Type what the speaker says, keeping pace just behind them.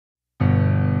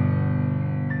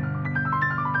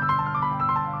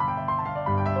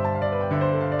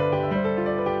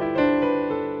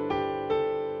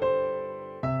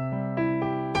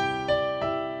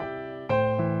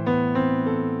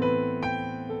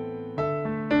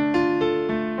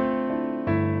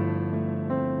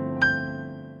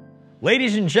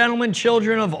Ladies and gentlemen,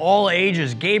 children of all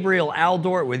ages, Gabriel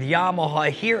Aldort with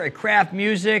Yamaha here at Kraft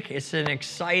Music. It's an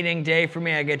exciting day for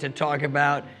me. I get to talk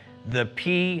about the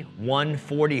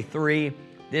P-143.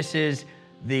 This is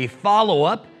the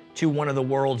follow-up to one of the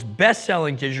world's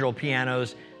best-selling digital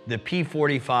pianos, the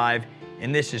P-45,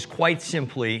 and this is quite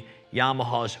simply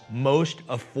Yamaha's most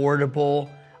affordable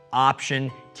option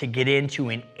to get into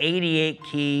an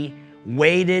 88-key,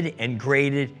 weighted and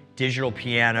graded digital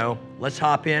piano. Let's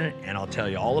hop in and I'll tell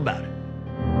you all about it.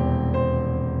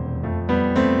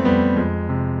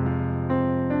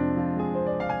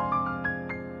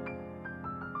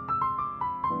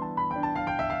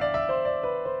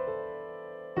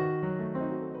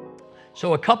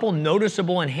 So a couple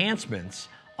noticeable enhancements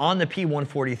on the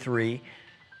P-143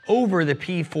 over the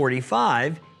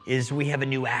P-45 is we have a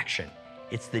new action.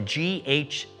 It's the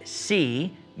GHC,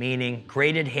 meaning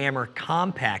graded hammer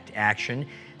compact action.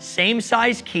 Same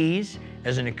size keys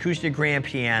as an acoustic grand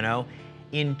piano.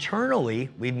 Internally,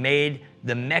 we've made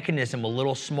the mechanism a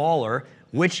little smaller,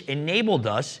 which enabled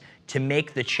us to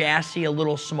make the chassis a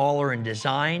little smaller in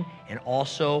design and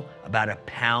also about a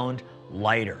pound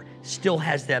lighter. Still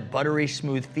has that buttery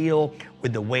smooth feel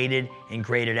with the weighted and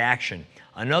graded action.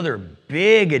 Another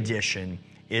big addition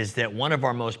is that one of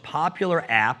our most popular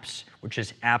apps, which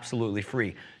is absolutely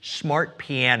free, Smart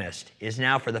Pianist, is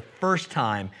now for the first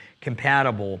time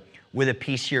compatible with a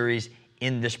P-Series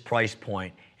in this price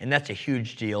point. And that's a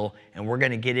huge deal, and we're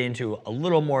gonna get into a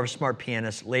little more of Smart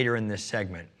Pianist later in this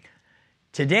segment.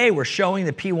 Today, we're showing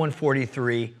the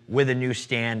P-143 with a new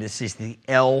stand. This is the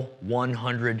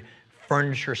L100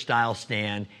 furniture style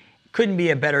stand. Couldn't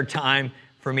be a better time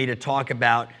for me to talk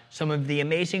about some of the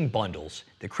amazing bundles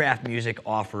that Kraft Music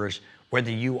offers,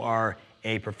 whether you are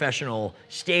a professional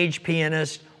stage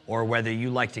pianist or whether you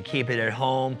like to keep it at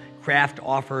home. Kraft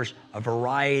offers a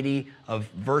variety of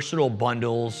versatile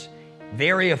bundles,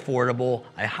 very affordable.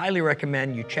 I highly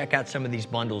recommend you check out some of these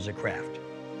bundles at Kraft.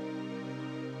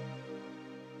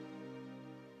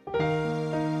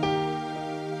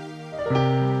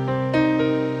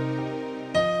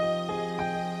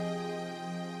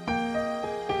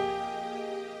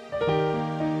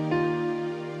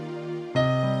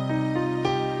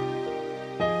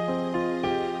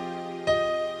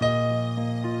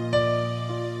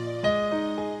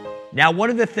 Now,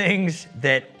 one of the things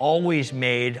that always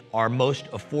made our most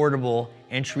affordable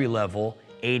entry-level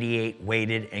 88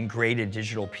 weighted and graded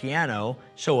digital piano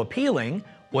so appealing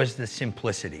was the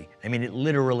simplicity. I mean, it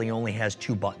literally only has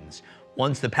two buttons.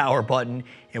 One's the power button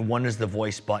and one is the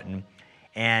voice button.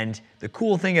 And the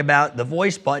cool thing about the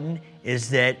voice button is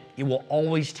that it will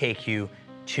always take you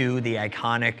to the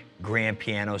iconic grand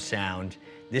piano sound.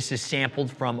 This is sampled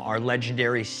from our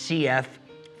legendary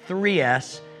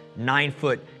CF3S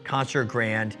 9-foot concert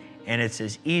grand, and it's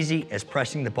as easy as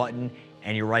pressing the button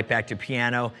and you're right back to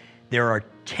piano. There are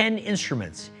 10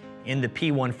 instruments in the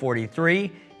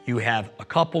P-143. You have a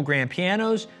couple grand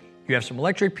pianos, you have some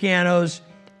electric pianos,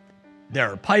 there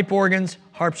are pipe organs,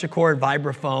 harpsichord,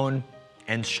 vibraphone,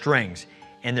 and strings.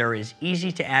 And they're as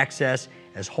easy to access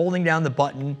as holding down the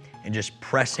button and just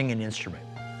pressing an instrument.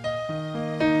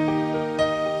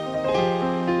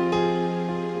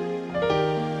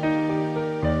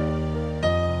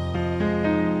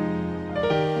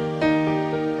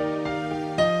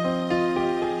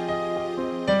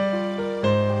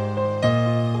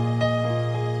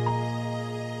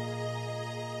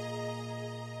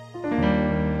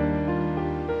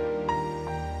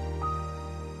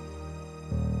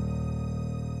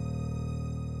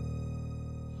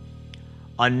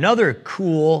 Another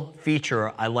cool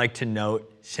feature I like to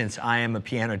note, since I am a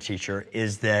piano teacher,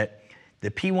 is that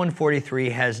the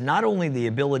P-143 has not only the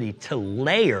ability to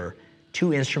layer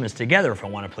two instruments together if I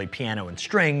want to play piano and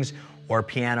strings or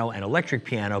piano and electric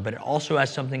piano, but it also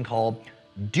has something called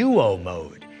duo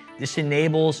mode. This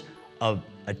enables a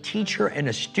teacher and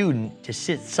a student to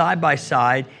sit side by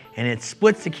side, and it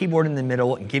splits the keyboard in the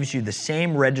middle and gives you the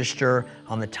same register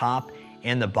on the top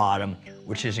and the bottom,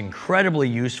 which is incredibly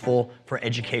useful for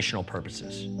educational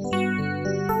purposes.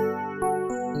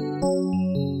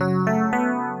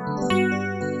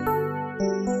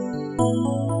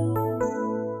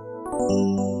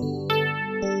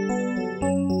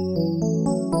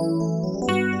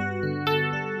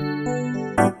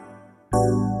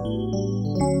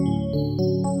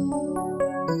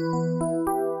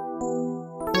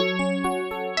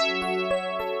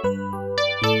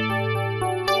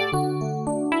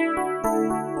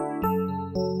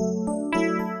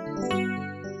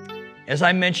 As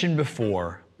I mentioned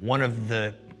before, one of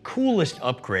the coolest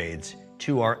upgrades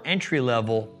to our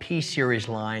entry-level P-Series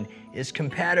line is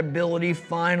compatibility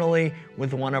finally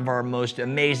with one of our most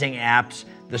amazing apps,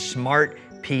 the Smart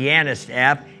Pianist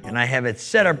app, and I have it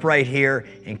set up right here.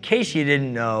 In case you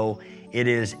didn't know, it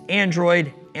is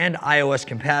Android and iOS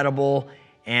compatible,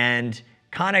 and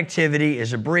connectivity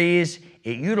is a breeze.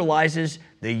 It utilizes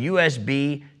the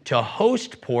USB to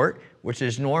host port, which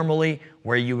is normally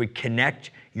where you would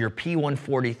connect your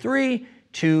P-143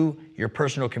 to your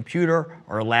personal computer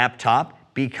or laptop,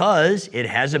 because it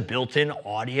has a built-in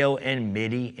audio and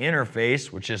MIDI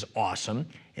interface, which is awesome.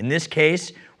 In this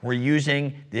case, we're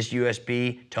using this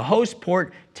USB to host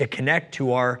port to connect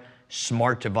to our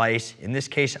smart device. In this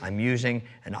case, I'm using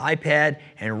an iPad,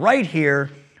 and right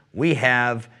here we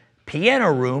have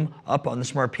Piano Room up on the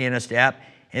Smart Pianist app.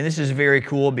 And this is very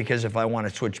cool because if I want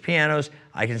to switch pianos,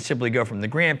 I can simply go from the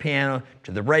grand piano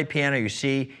to the right piano. You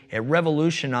see, it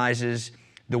revolutionizes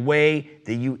the way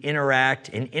that you interact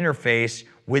and interface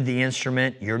with the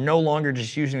instrument. You're no longer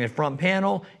just using the front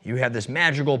panel. You have this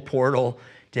magical portal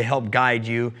to help guide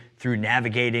you through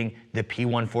navigating the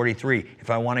P-143. If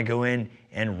I want to go in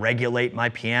and regulate my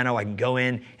piano, I can go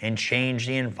in and change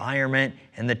the environment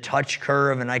and the touch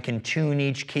curve, and I can tune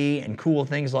each key and cool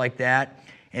things like that.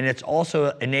 And it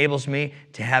also enables me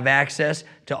to have access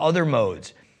to other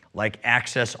modes, like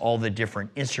access all the different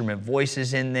instrument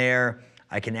voices in there.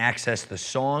 I can access the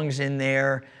songs in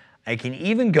there. I can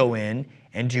even go in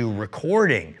and do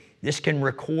recording. This can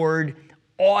record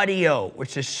audio,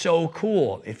 which is so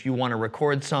cool. If you want to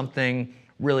record something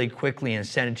really quickly and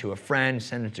send it to a friend,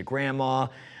 send it to grandma.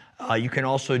 You can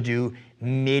also do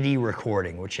MIDI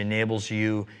recording, which enables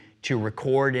you to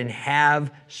record and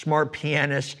have Smart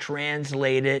Pianist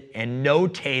translate it and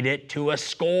notate it to a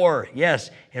score. Yes,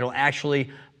 it'll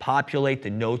actually populate the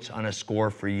notes on a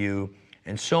score for you,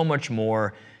 and so much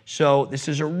more. So this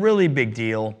is a really big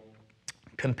deal.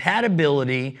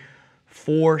 Compatibility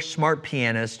for Smart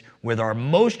Pianist with our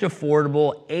most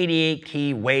affordable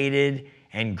 88-key weighted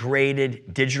and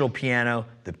graded digital piano,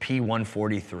 the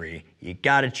P-143. You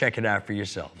gotta check it out for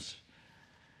yourselves.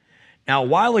 Now, a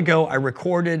while ago, I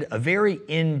recorded a very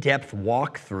in-depth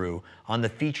walkthrough on the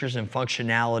features and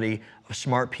functionality of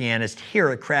Smart Pianist here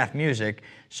at Kraft Music,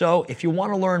 so if you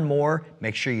want to learn more,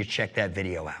 make sure you check that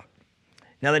video out.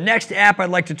 Now, the next app I'd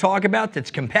like to talk about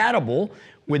that's compatible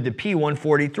with the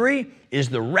P-143 is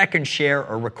the Rec and Share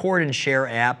or Record and Share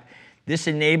app. This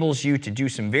enables you to do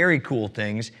some very cool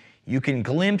things. You can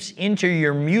glimpse into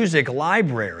your music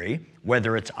library,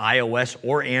 whether it's iOS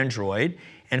or Android,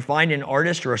 and find an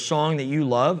artist or a song that you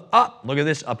love. Oh, look at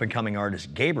this up-and-coming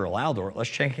artist, Gabriel Aldort. Let's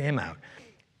check him out.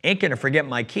 Ain't Gonna Forget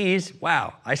My Keys.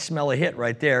 Wow, I smell a hit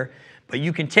right there. But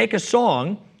you can take a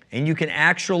song and you can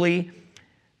actually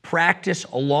practice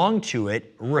along to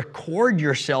it, record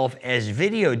yourself as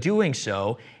video doing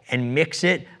so, and mix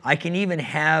it. I can even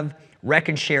have Rec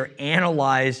and Share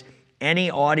analyze any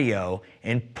audio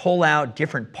and pull out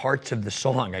different parts of the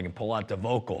song. I can pull out the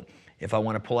vocal. If I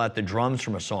want to pull out the drums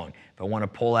from a song, if I want to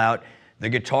pull out the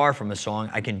guitar from a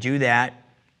song, I can do that.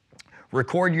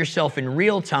 Record yourself in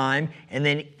real time and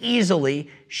then easily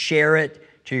share it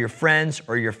to your friends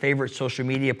or your favorite social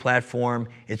media platform.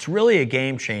 It's really a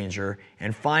game changer,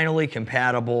 and finally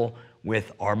compatible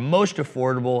with our most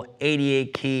affordable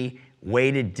 88-key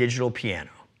weighted digital piano.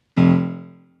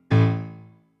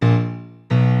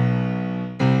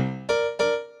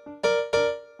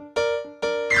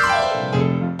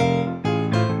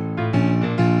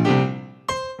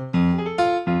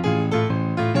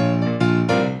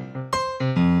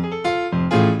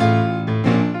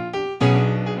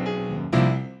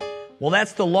 Well,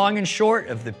 that's the long and short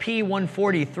of the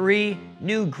P-143,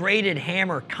 new graded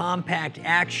hammer compact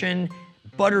action,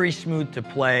 buttery smooth to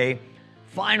play,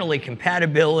 finally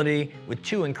compatibility with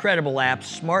two incredible apps,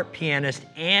 Smart Pianist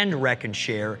and Rec and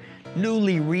Share,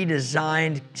 newly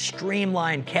redesigned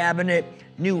streamlined cabinet,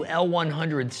 new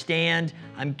L100 stand.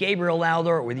 I'm Gabriel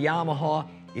Aldort with Yamaha.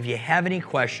 If you have any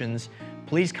questions,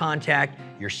 please contact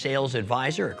your sales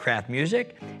advisor at Kraft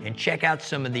Music and check out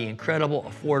some of the incredible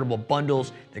affordable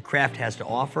bundles that Kraft has to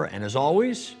offer. And as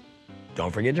always,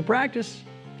 don't forget to practice.